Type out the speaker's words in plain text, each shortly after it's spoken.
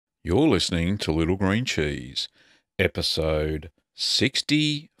You're listening to Little Green Cheese, episode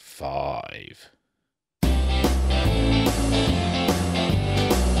 65.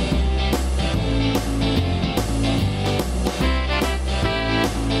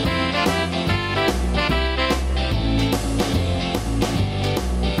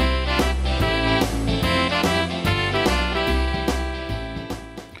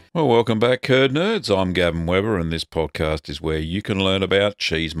 Well, welcome back, Curd Nerds. I'm Gavin Weber, and this podcast is where you can learn about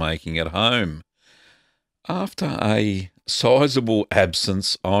cheese making at home. After a sizable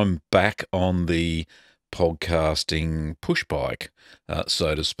absence, I'm back on the podcasting push bike,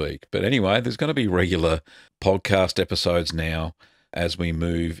 so to speak. But anyway, there's going to be regular podcast episodes now as we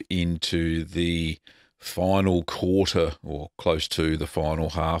move into the final quarter, or close to the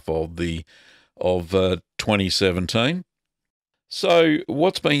final half of 2017. So,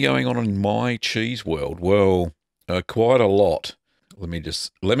 what's been going on in my cheese world? Well, quite a lot. Let me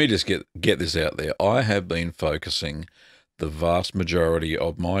just get this out there. I have been focusing the vast majority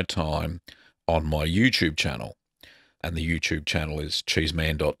of my time on my YouTube channel, and the YouTube channel is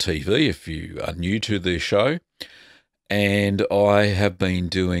cheeseman.tv if you are new to the show. And I have been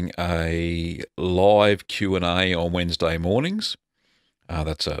doing a live Q&A on Wednesday mornings.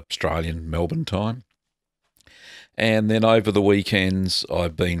 That's Australian Melbourne time. And then over the weekends,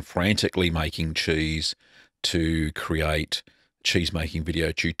 I've been frantically making cheese to create cheese-making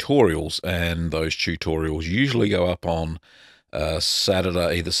video tutorials. And those tutorials usually go up on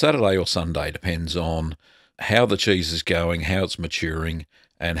Saturday, either Saturday or Sunday, depends on how the cheese is going, how it's maturing,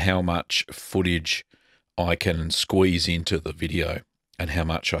 and how much footage I can squeeze into the video and how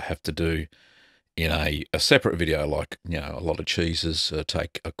much I have to do in a separate video. Like, a lot of cheeses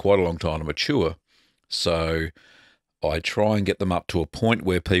take quite a long time to mature. So I try and get them up to a point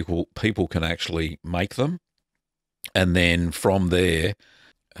where people can actually make them, and then from there,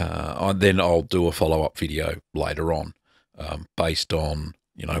 I'll do a follow-up video later on, based on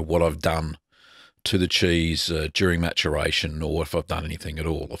what I've done to the cheese during maturation, or if I've done anything at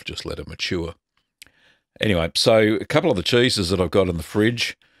all. I've just let it mature. Anyway, so a couple of the cheeses that I've got in the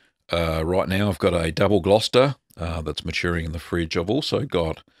fridge right now. I've got a double Gloucester that's maturing in the fridge. I've also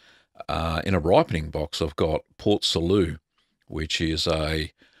got in a ripening box, I've got Port Salut, which is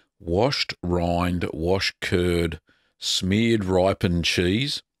a washed rind, washed curd, smeared ripened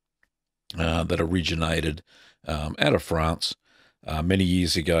cheese that originated out of France many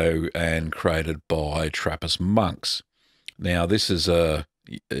years ago and created by Trappist monks. Now, this is a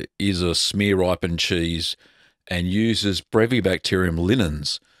smear ripened cheese and uses Brevibacterium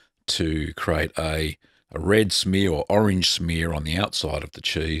linens to create a red smear or orange smear on the outside of the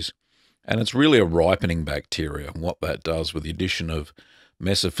cheese. And it's really a ripening bacteria. And what that does with the addition of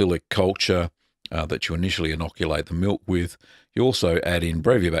mesophilic culture that you initially inoculate the milk with, you also add in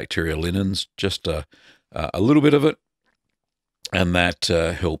Brevibacteria linens, just a little bit of it, and that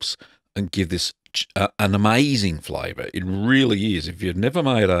helps and give this an amazing flavour. It really is. If you've never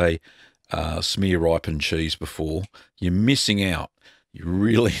made a smear ripened cheese before, you're missing out. You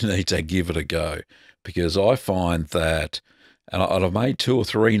really need to give it a go, because I find that, and I've made 2 or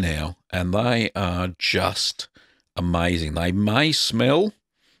 3 now, and they are just amazing. They may smell,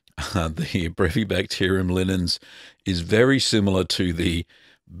 the Brevibacterium linens is very similar to the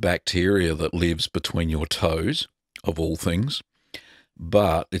bacteria that lives between your toes, of all things,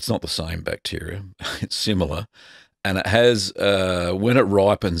 but it's not the same bacteria. It's similar, and it has, when it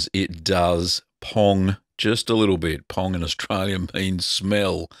ripens, it does pong just a little bit. Pong in Australian means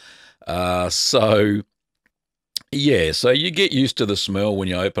smell. So you get used to the smell when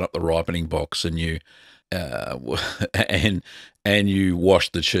you open up the ripening box and you and you wash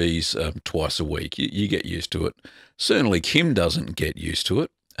the cheese twice a week. You get used to it. Certainly, Kim doesn't get used to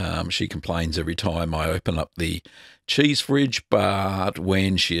it. She complains every time I open up the cheese fridge, but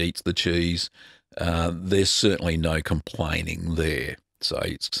when she eats the cheese, there's certainly no complaining there. So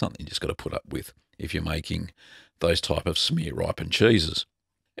it's something you just got to put up with if you're making those type of smear ripened cheeses.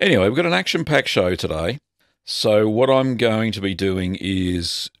 Anyway, we've got an action-packed show today. So what I'm going to be doing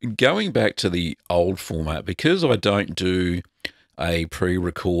is going back to the old format, because I don't do a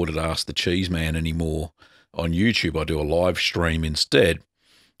pre-recorded Ask the Cheese Man anymore on YouTube. I do a live stream instead.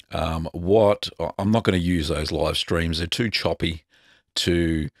 I'm not going to use those live streams. They're too choppy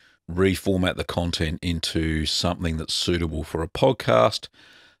to reformat the content into something that's suitable for a podcast.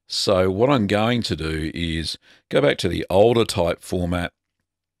 So what I'm going to do is go back to the older type format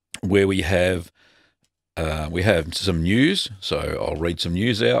where we have some news. So I'll read some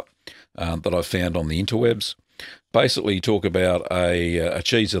news out that I've found on the interwebs. Basically talk about a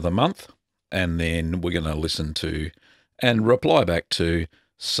cheese of the month, and then we're going to listen to and reply back to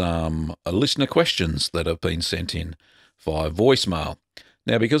some listener questions that have been sent in via voicemail.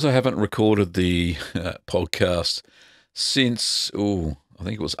 Now, because I haven't recorded the podcast since, I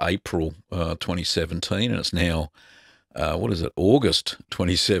think it was April 2017, and it's now, August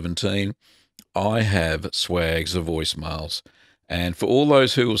 2017, I have swags of voicemails. And for all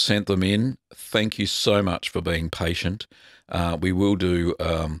those who have sent them in, thank you so much for being patient. We will do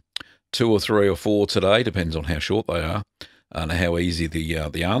 2 or 3 or 4 today, depends on how short they are and how easy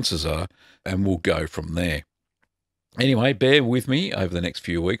the answers are, and we'll go from there. Anyway, bear with me over the next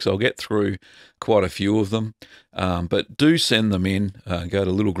few weeks. I'll get through quite a few of them, but do send them in. Go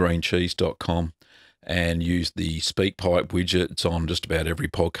to littlegreencheese.com and use the SpeakPipe widget. It's on just about every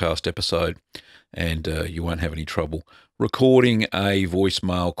podcast episode, and you won't have any trouble recording a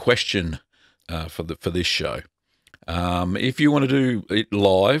voicemail question for this show. If you want to do it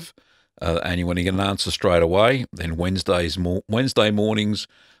live and you want to get an answer straight away, then Wednesday mornings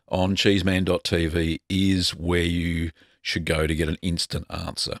on cheeseman.tv is where you should go to get an instant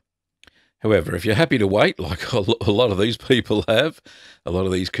answer. However, if you're happy to wait, like a lot of these people have, a lot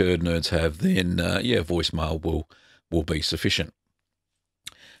of these curd nerds have, then voicemail will be sufficient.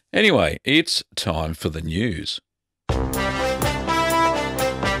 Anyway, it's time for the news.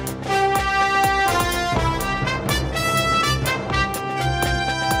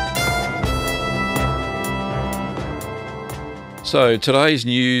 So today's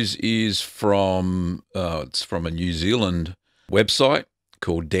news is from a New Zealand website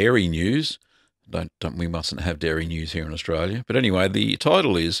called Dairy News. We mustn't have dairy news here in Australia. But anyway, the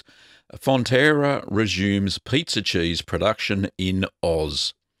title is Fonterra resumes pizza cheese production in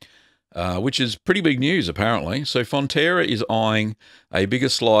Oz, which is pretty big news apparently. So Fonterra is eyeing a bigger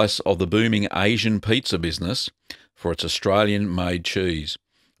slice of the booming Asian pizza business for its Australian-made cheese.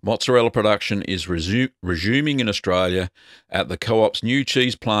 Mozzarella production is resuming in Australia at the Co-op's new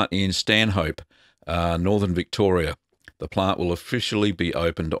cheese plant in Stanhope, Northern Victoria. The plant will officially be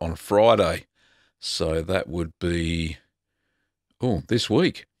opened on Friday. So that would be, this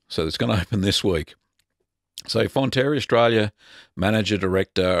week. So it's going to open this week. So Fonterra Australia Manager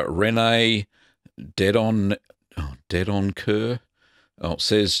Director Renee Dedoncoeur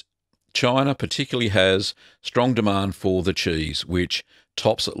says China particularly has strong demand for the cheese, which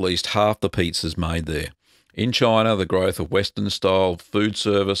tops at least half the pizzas made there. In China, the growth of Western-style food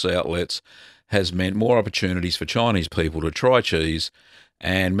service outlets has meant more opportunities for Chinese people to try cheese,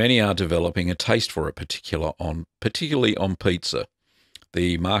 and many are developing a taste for it, particularly on pizza.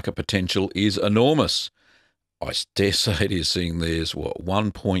 The market potential is enormous. I dare say it is, seeing there's,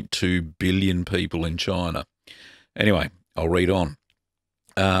 1.2 billion people in China. Anyway, I'll read on.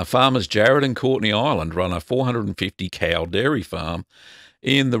 Farmers Jared and Courtney Island run a 450-cow dairy farm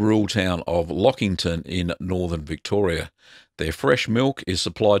in the rural town of Lockington in northern Victoria. Their fresh milk is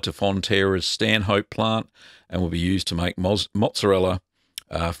supplied to Fonterra's Stanhope plant and will be used to make mozzarella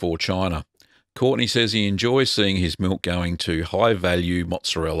for China. Courtney says he enjoys seeing his milk going to high-value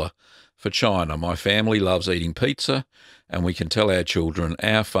mozzarella for China. My family loves eating pizza, and we can tell our children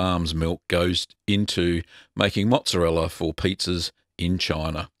our farm's milk goes into making mozzarella for pizzas in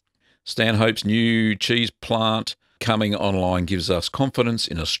China. Stanhope's new cheese plant coming online gives us confidence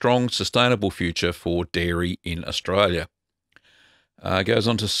in a strong, sustainable future for dairy in Australia. Goes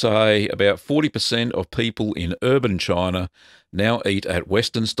on to say about 40% of people in urban China now eat at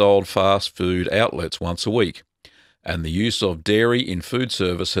Western-styled fast food outlets once a week, and the use of dairy in food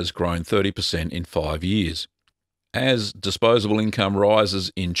service has grown 30% in 5 years. As disposable income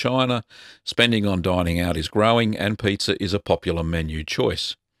rises in China, spending on dining out is growing, and pizza is a popular menu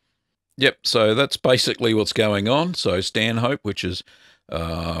choice. Yep, so that's basically what's going on. So Stanhope, which is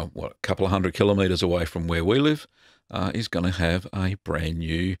a couple of 100 kilometres away from where we live, is going to have a brand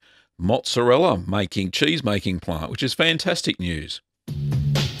new cheese making plant, which is fantastic news.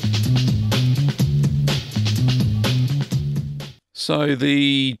 So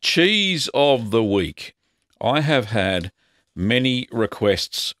the cheese of the week. I have had many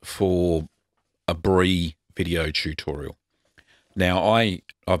requests for a brie video tutorial. Now,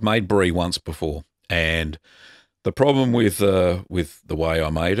 I've made brie once before, and the problem with the way I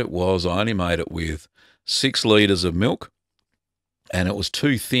made it was I only made it with 6 litres of milk, and it was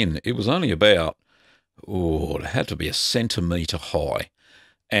too thin. It was only about, it had to be a centimetre high,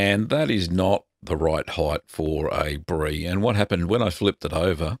 and that is not the right height for a brie. And what happened when I flipped it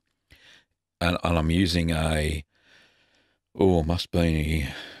over, and I'm using must be,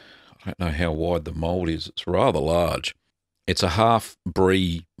 I don't know how wide the mould is. It's rather large. It's a half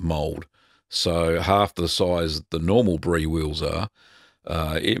brie mould, so half the size the normal brie wheels are.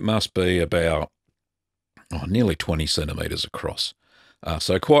 It must be about nearly 20 centimetres across.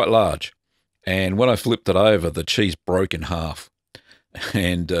 so quite large. And when I flipped it over, the cheese broke in half,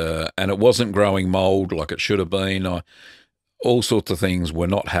 and it wasn't growing mold like it should have been. All sorts of things were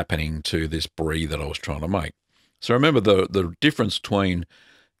not happening to this brie that I was trying to make. So remember the difference between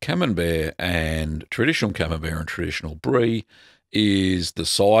Camembert and traditional Camembert and traditional brie is the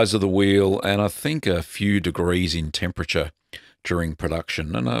size of the wheel and I think a few degrees in temperature during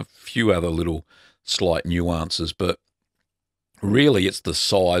production and a few other little slight nuances. But really, it's the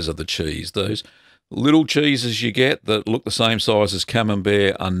size of the cheese. Those little cheeses you get that look the same size as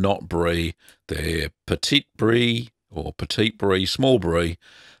Camembert are not brie. They're petite brie or petite brie, small brie,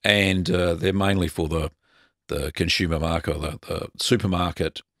 and they're mainly for the consumer market, or the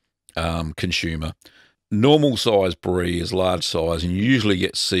supermarket consumer. Normal size brie is large size, and you usually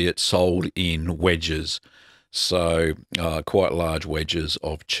see it sold in wedges, so quite large wedges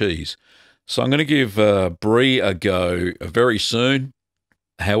of cheese. So I'm going to give brie a go very soon.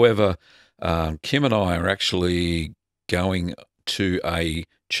 However, Kim and I are actually going to a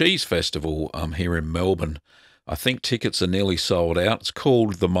cheese festival here in Melbourne. I think tickets are nearly sold out. It's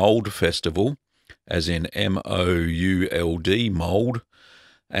called the Mould Festival, as in M-O-U-L-D, mould.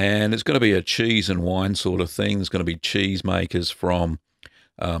 And it's going to be a cheese and wine sort of thing. There's going to be cheese makers from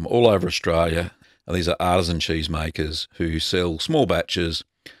all over Australia. And these are artisan cheese makers who sell small batches,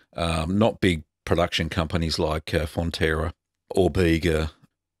 not big production companies like Fonterra or Bega.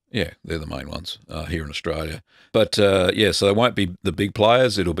 Yeah, they're the main ones here in Australia. But so they won't be the big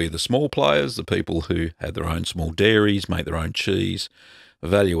players. It'll be the small players, the people who have their own small dairies, make their own cheese,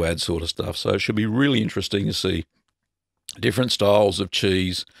 value add sort of stuff. So it should be really interesting to see different styles of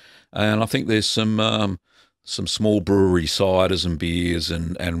cheese. And I think there's some small brewery ciders and beers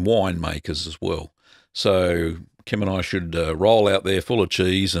and wine makers as well. So Kim and I should roll out there full of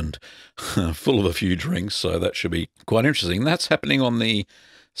cheese and full of a few drinks. So that should be quite interesting. That's happening on the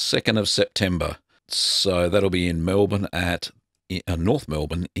 2nd of September. So that'll be in Melbourne at North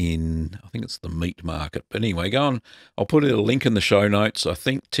Melbourne in, I think it's the Meat Market. But anyway, go on. I'll put a link in the show notes. I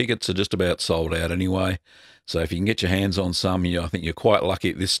think tickets are just about sold out anyway. So if you can get your hands on some, I think you're quite lucky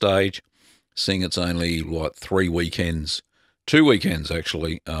at this stage, seeing it's only like 2 weekends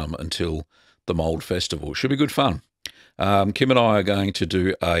actually, until the Mould Festival. Should be good fun. Kim and I are going to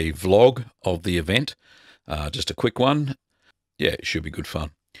do a vlog of the event, just a quick one. Yeah, it should be good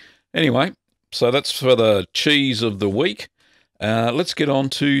fun. Anyway, so that's for the cheese of the week. Let's get on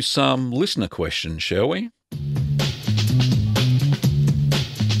to some listener questions, shall we?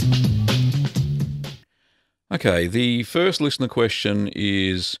 Okay, the first listener question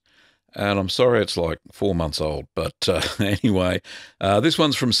is, and I'm sorry it's like 4 months old, but anyway, this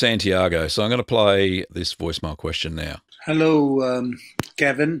one's from Santiago, so I'm going to play this voicemail question now. Hello,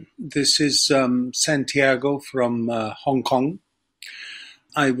 Gavin. This is Santiago from Hong Kong.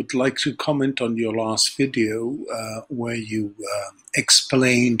 I would like to comment on your last video where you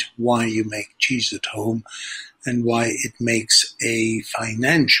explained why you make cheese at home and why it makes a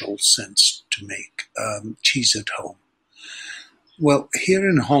financial sense to make cheese at home. Well, here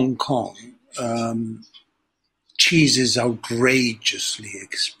in Hong Kong, cheese is outrageously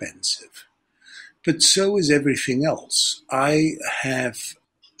expensive, but so is everything else. I have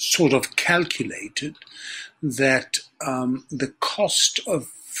sort of calculated that the cost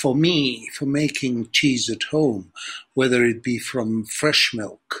for making cheese at home, whether it be from fresh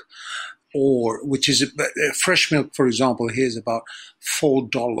milk, fresh milk, for example, here is about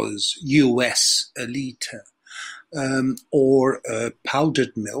 $4 US a liter, or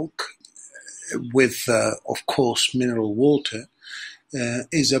powdered milk with, of course, mineral water,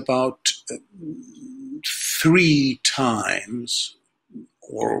 is about 3 times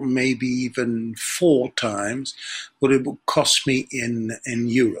or maybe even 4 times what it would cost me in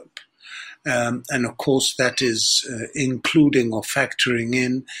Europe. And of course, that is including or factoring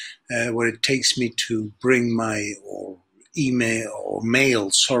in what it takes me to bring my mail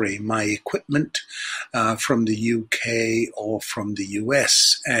my equipment from the UK or from the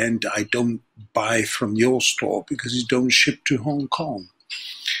US. And I don't buy from your store because you don't ship to Hong Kong.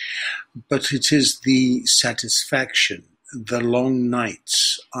 But it is the satisfaction, the long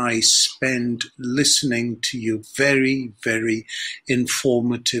nights I spend listening to your very, very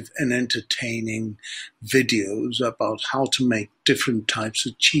informative and entertaining videos about how to make different types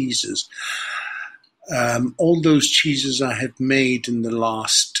of cheeses. All those cheeses I have made in the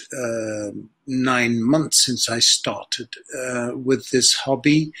last 9 months since I started with this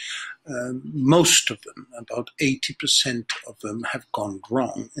hobby, most of them, about 80% of them, have gone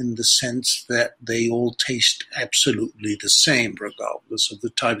wrong in the sense that they all taste absolutely the same, regardless of the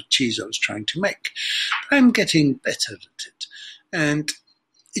type of cheese I was trying to make. I'm getting better at it. And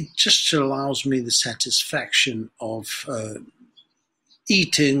it just allows me the satisfaction of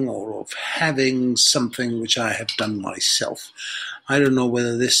eating or of having something which I have done myself. I don't know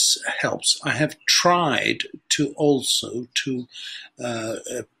whether this helps. I have tried to also to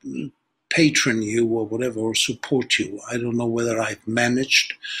patron you or whatever, or support you. I don't know whether I've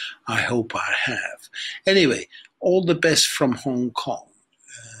managed. I hope I have. Anyway, all the best from Hong Kong.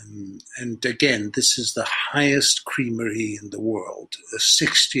 And again, this is the highest creamery in the world, the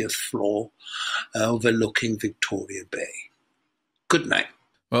 60th floor overlooking Victoria Bay. Good night.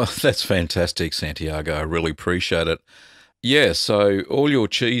 Well, that's fantastic, Santiago. I really appreciate it. Yeah, so all your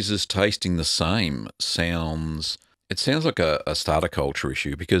cheeses tasting the same sounds like a starter culture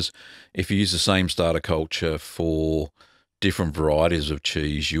issue, because if you use the same starter culture for different varieties of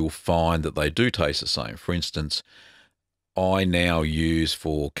cheese, you'll find that they do taste the same. For instance, I now use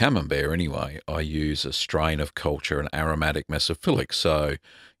for Camembert anyway, I use a strain of culture, an aromatic mesophilic. So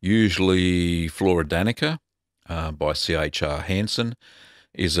usually Flora Danica by C.H.R. Hansen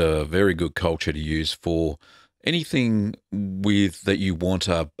is a very good culture to use for anything with that you want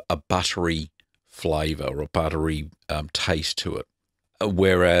a buttery flavour or a buttery taste to it.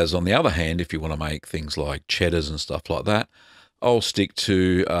 Whereas on the other hand, if you want to make things like cheddars and stuff like that, I'll stick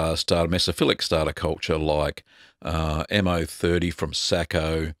to mesophilic starter culture like MO30 from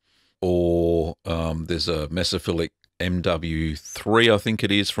Sacco, or there's a mesophilic MW3, I think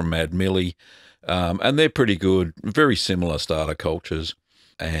it is, from Mad Millie, and they're pretty good, very similar starter cultures,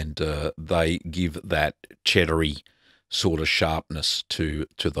 and they give that cheddary sort of sharpness to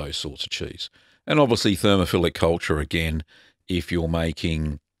those sorts of cheese. And obviously thermophilic culture, again, if you're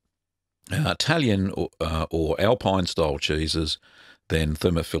making Italian or Alpine style cheeses, then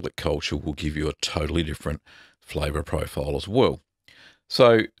thermophilic culture will give you a totally different flavour profile as well.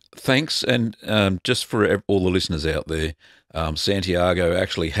 So thanks, and just for all the listeners out there, Santiago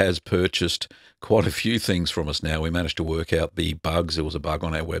actually has purchased quite a few things from us now. We managed to work out the bugs. There was a bug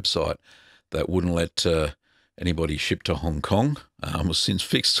on our website that wouldn't let anybody ship to Hong Kong. We've since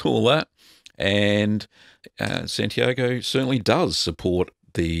fixed all that, and Santiago certainly does support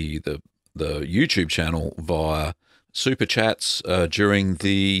the YouTube channel via super chats during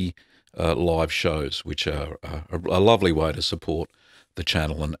the live shows, which are a lovely way to support the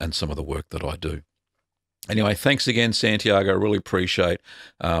channel and some of the work that I do. Anyway, thanks again, Santiago. I really appreciate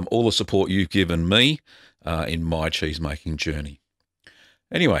all the support you've given me in my cheese-making journey.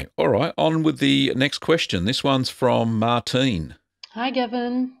 Anyway, all right, on with the next question. This one's from Martine. Hi,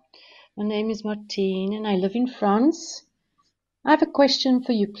 Gavin. My name is Martine and I live in France. I have a question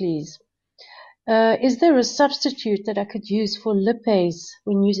for you, please. Is there a substitute that I could use for Lipase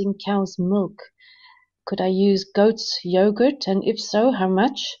when using cow's milk? Could I use goat's yogurt, and if so, how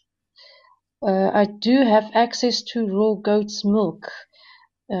much? I do have access to raw goat's milk,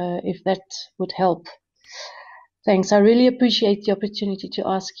 if that would help. Thanks. I really appreciate the opportunity to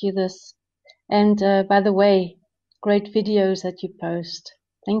ask you this. And by the way, great videos that you post.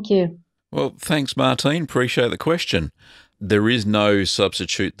 Thank you. Well, thanks, Martine. Appreciate the question. There is no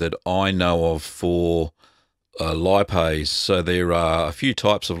substitute that I know of for lipase. So there are a few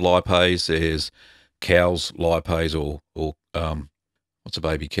types of lipase. There's cow's lipase, or what's a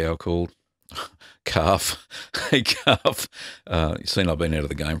baby cow called? Calf. Calf. You've seen I've been out of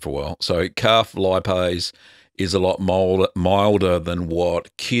the game for a while. So calf lipase is a lot milder than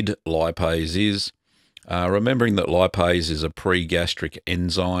what kid lipase is. Remembering that lipase is a pre-gastric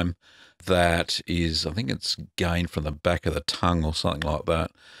enzyme that is, I think it's gained from the back of the tongue or something like that.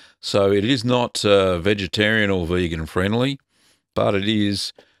 So it is not vegetarian or vegan friendly, but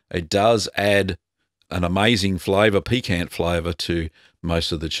it does add an amazing flavour, piquant flavour, to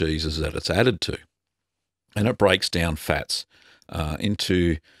most of the cheeses that it's added to. And it breaks down fats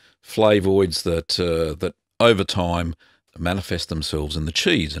into flavoids that over time manifest themselves in the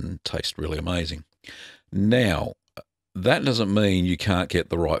cheese and taste really amazing. Now, that doesn't mean you can't get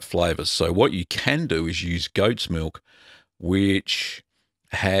the right flavours. So what you can do is use goat's milk, which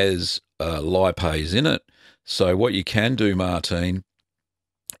has lipase in it. So what you can do, Martine,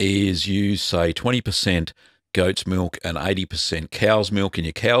 is use, say, 20% goat's milk and 80% cow's milk in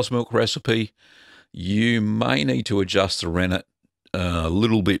your cow's milk recipe. You may need to adjust the rennet a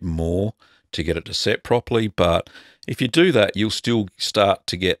little bit more to get it to set properly, but if you do that, you'll still start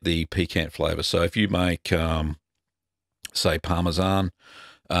to get the piquant flavour. So if you make, say, Parmesan,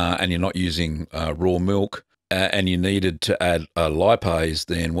 and you're not using raw milk, and you needed to add lipase,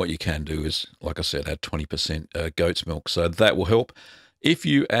 then what you can do is, like I said, add 20% goat's milk. So that will help. If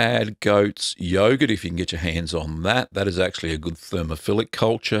you add goat's yogurt, if you can get your hands on that, that is actually a good thermophilic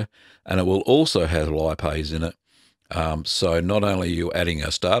culture, and it will also have lipase in it. So not only are you adding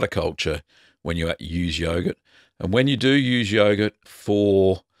a starter culture when you use yogurt, and when you do use yogurt,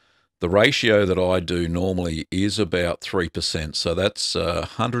 for the ratio that I do normally is about 3%. So that's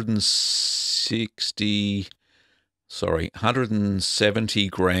 170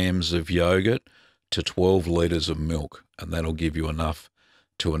 grams of yogurt to 12 litres of milk, and that'll give you enough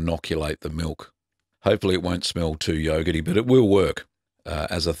to inoculate the milk. Hopefully it won't smell too yogurty, but it will work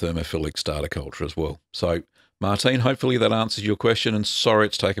as a thermophilic starter culture as well. So, Martine, hopefully that answers your question, and sorry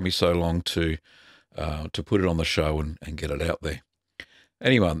it's taken me so long to put it on the show and get it out there.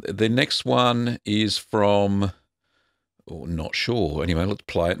 Anyway, the next one is from, not sure. Anyway, let's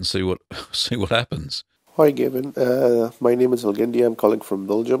play it and see what happens. Hi, Gavin. My name is Elgendy. I'm calling from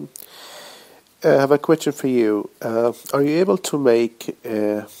Belgium. I have a question for you. Are you able to make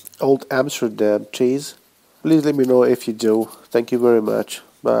Old Amsterdam cheese? Please let me know if you do. Thank you very much.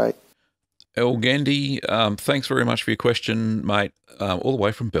 Bye. Elgendy, thanks very much for your question, mate. All the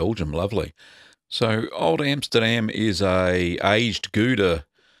way from Belgium. Lovely. So Old Amsterdam is a aged Gouda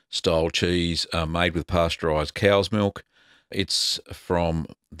style cheese made with pasteurised cow's milk. It's from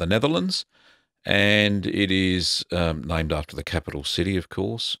the Netherlands, and it is named after the capital city, of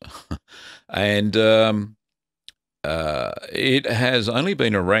course. And it has only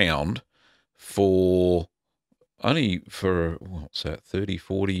been around for 30,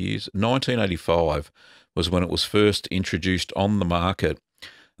 40 years. 1985 was when it was first introduced on the market.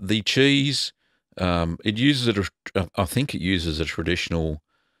 The cheese, I think it uses a traditional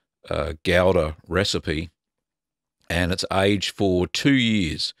Gouda recipe, and it's aged for 2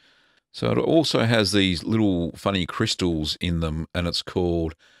 years. So it also has these little funny crystals in them, and it's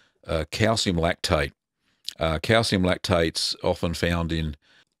called calcium lactate. Calcium lactate's often found in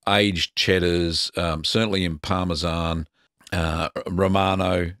aged cheddars, certainly in Parmesan,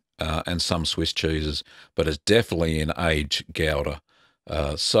 Romano, and some Swiss cheeses, but it's definitely in aged Gouda.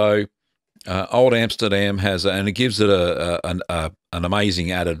 Old Amsterdam has, and it gives it an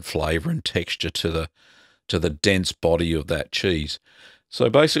amazing added flavour and texture to the dense body of that cheese. So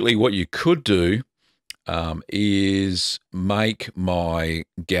basically, what you could do is make my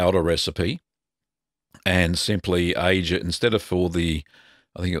Gouda recipe and simply age it instead of for I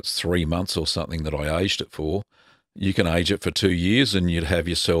think it's 3 months or something that I aged it for. You can age it for 2 years, and you'd have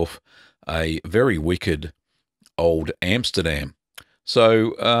yourself a very wicked Old Amsterdam.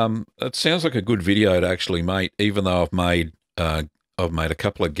 So it sounds like a good video to actually make, even though I've made a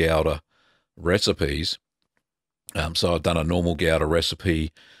couple of Gouda recipes. So I've done a normal Gouda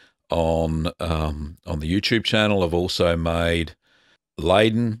recipe on the YouTube channel. I've also made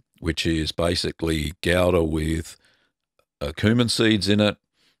Leyden, which is basically Gouda with cumin seeds in it.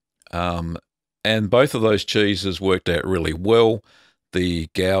 And both of those cheeses worked out really well. The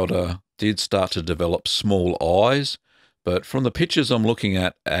Gouda did start to develop small eyes, but from the pictures I'm looking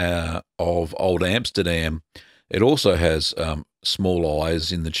at of Old Amsterdam, it also has small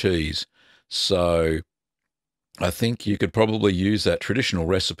eyes in the cheese. So I think you could probably use that traditional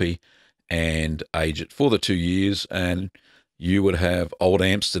recipe and age it for the 2 years, and you would have Old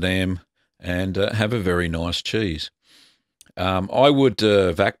Amsterdam and have a very nice cheese. I would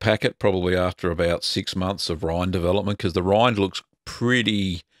vac pack it probably after about 6 months of rind development, because the rind looks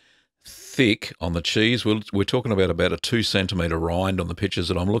pretty thick on the cheese. We're talking about a 2 centimetre rind on the pictures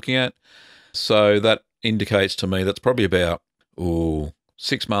that I'm looking at. So that indicates to me that's probably about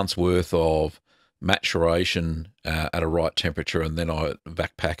 6 months worth of maturation at a right temperature, and then I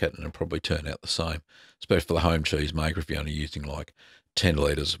vac pack it and it'll probably turn out the same, especially for the home cheese maker if you're only using like 10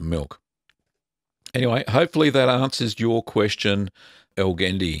 litres of milk. Anyway, hopefully that answers your question,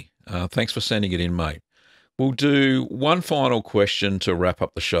 Elgendy. Thanks for sending it in, mate. We'll do one final question to wrap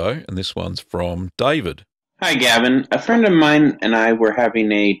up the show, and this one's from David. Hi, Gavin. A friend of mine and I were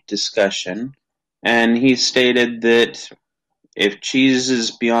having a discussion, and he stated that if cheese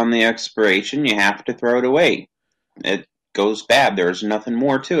is beyond the expiration, you have to throw it away. It goes bad. There's nothing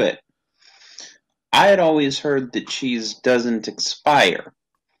more to it. I had always heard that cheese doesn't expire,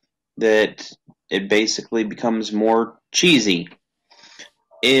 that it basically becomes more cheesy.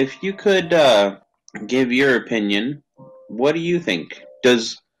 If you could give your opinion, what do you think?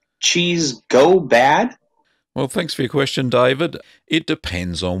 Does cheese go bad? Well, thanks for your question, David. It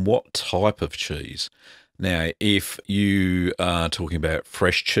depends on what type of cheese. Now, if you are talking about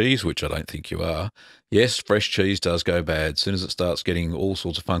fresh cheese, which I don't think you are, yes, fresh cheese does go bad. As soon as it starts getting all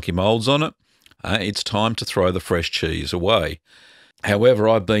sorts of funky moulds on it, it's time to throw the fresh cheese away. However,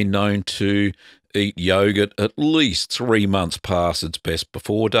 I've been known to eat yogurt at least 3 months past its best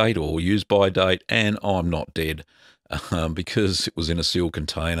before date or use by date, and I'm not dead because it was in a sealed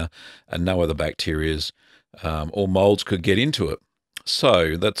container and no other bacterias or molds could get into it.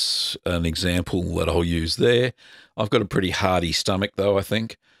 So that's an example that I'll use there. I've got a pretty hearty stomach, though, I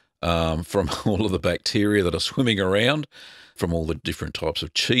think, from all of the bacteria that are swimming around from all the different types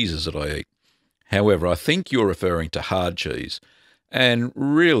of cheeses that I eat. However, I think you're referring to hard cheese. And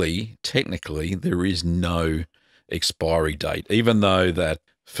really, technically, there is no expiry date, even though that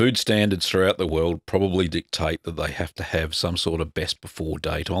food standards throughout the world probably dictate that they have to have some sort of best before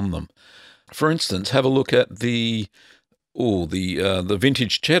date on them. For instance, have a look at the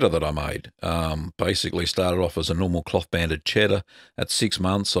vintage cheddar that I made. Basically started off as a normal cloth banded cheddar. At 6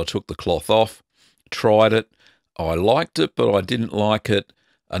 months, I took the cloth off, tried it. I liked it, but I didn't like it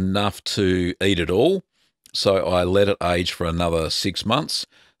enough to eat it all. So I let it age for another 6 months.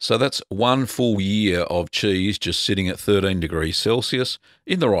 So that's 1 full year of cheese just sitting at 13 degrees Celsius,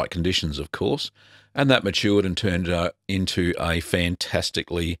 in the right conditions, of course. And that matured and turned into a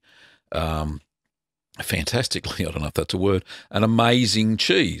fantastically, I don't know if that's a word, an amazing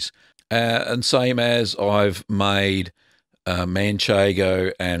cheese. And same as I've made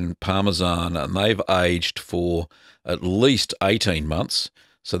Manchego and Parmesan, and they've aged for at least 18 months.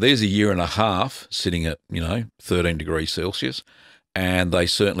 So there's a year and a half sitting at, 13 degrees Celsius, and they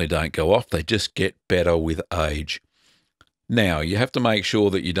certainly don't go off. They just get better with age. Now, you have to make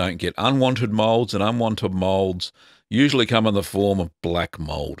sure that you don't get unwanted molds, and unwanted molds usually come in the form of black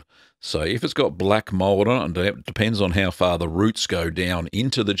mold. So if it's got black mold on it, and it depends on how far the roots go down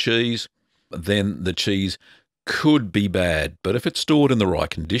into the cheese, then the cheese could be bad. But if it's stored in the right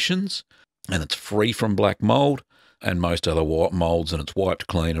conditions and it's free from black mold and most other molds, and it's wiped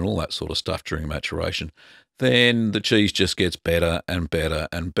clean and all that sort of stuff during maturation, then the cheese just gets better and better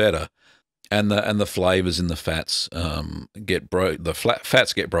and better. And the flavors in the fats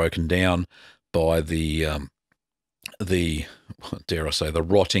fats get broken down by the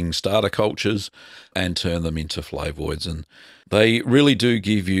rotting starter cultures and turn them into flavoids. And they really do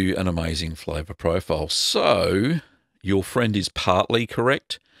give you an amazing flavor profile. So your friend is partly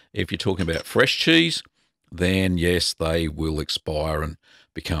correct. If you're talking about fresh cheese, then yes, they will expire and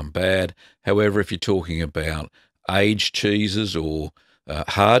become bad. However, if you're talking about aged cheeses or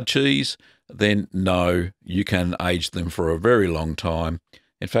hard cheese, then no, you can age them for a very long time.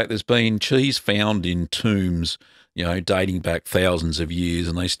 In fact, there's been cheese found in tombs, dating back thousands of years,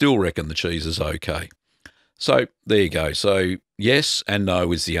 and they still reckon the cheese is okay. So there you go. So yes and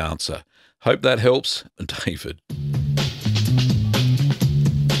no is the answer. Hope that helps, David.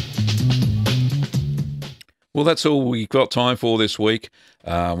 Well, that's all we've got time for this week.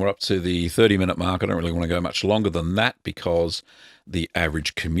 We're up to the 30-minute mark. I don't really want to go much longer than that because the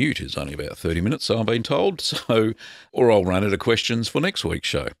average commute is only about 30 minutes, so I've been told. Or I'll run out of questions for next week's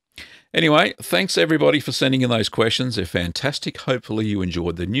show. Anyway, thanks everybody for sending in those questions. They're fantastic. Hopefully you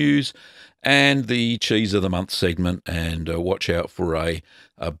enjoyed the news and the Cheese of the Month segment. And watch out for a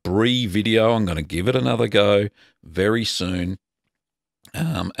Brie video. I'm going to give it another go very soon.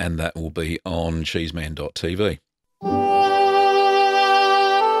 And that will be on cheeseman.tv.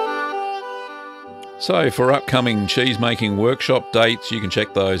 So for upcoming cheese-making workshop dates, you can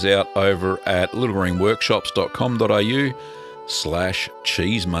check those out over at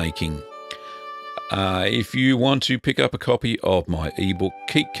littlegreenworkshops.com.au/cheesemaking. If you want to pick up a copy of my ebook,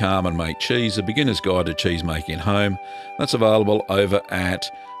 Keep Calm and Make Cheese, A Beginner's Guide to Cheese Making at Home, that's available over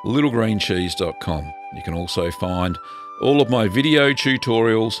at littlegreencheese.com. You can also find all of my video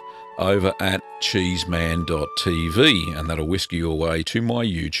tutorials over at cheeseman.tv, and that'll whisk you away to my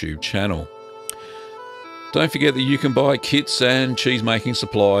YouTube channel. Don't forget that you can buy kits and cheese-making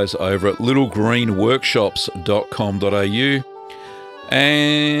supplies over at littlegreenworkshops.com.au.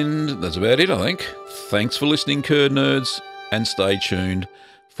 And that's about it, I think. Thanks for listening, Curd Nerds, and stay tuned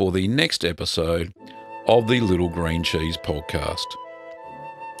for the next episode of the Little Green Cheese Podcast.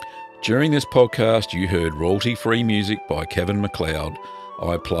 During this podcast, you heard royalty-free music by Kevin MacLeod.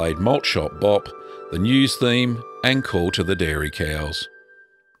 I played Malt Shop Bop, the news theme, and Call to the Dairy Cows.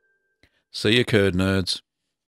 See you, Curd Nerds.